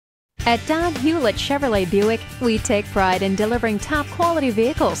At Don Hewlett Chevrolet Buick, we take pride in delivering top quality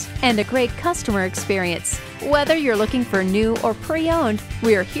vehicles and a great customer experience. Whether you're looking for new or pre-owned,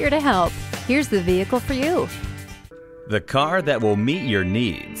 we're here to help. Here's the vehicle for you. The car that will meet your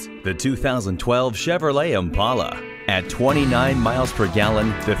needs. The 2012 Chevrolet Impala. At 29 miles per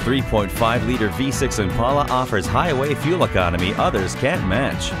gallon, the 3.5-liter V6 Impala offers highway fuel economy others can't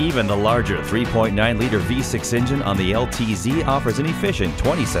match. Even the larger 3.9-liter V6 engine on the LTZ offers an efficient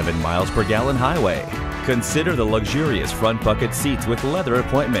 27 miles per gallon highway. Consider the luxurious front bucket seats with leather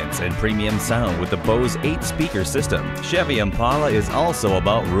appointments and premium sound with the Bose 8-speaker system. Chevy Impala is also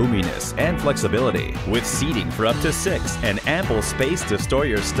about roominess and flexibility, with seating for up to 6 and ample space to store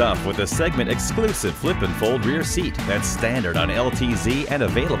your stuff with a segment-exclusive flip and fold rear seat that's standard on LTZ and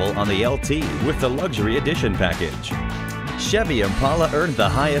available on the LT with the Luxury Edition package. Chevy Impala earned the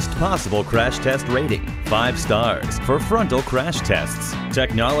highest possible crash test rating, 5 stars, for frontal crash tests.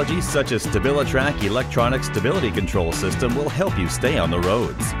 Technology such as StabiliTrak electronic stability control system will help you stay on the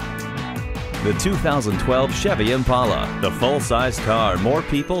roads. The 2012 Chevy Impala, the full-size car more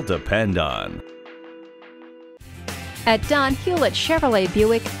people depend on. At Don Hewlett Chevrolet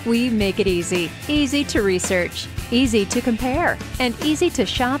Buick, we make it easy. Easy to research, easy to compare, and easy to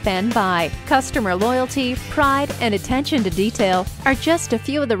shop and buy. Customer loyalty, pride, and attention to detail are just a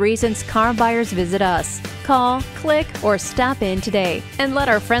few of the reasons car buyers visit us. Call, click, or stop in today and let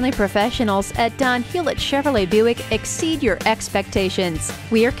our friendly professionals at Don Hewlett Chevrolet Buick exceed your expectations.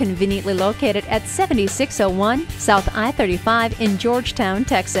 We are conveniently located at 7601 South I-35 in Georgetown,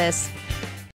 Texas.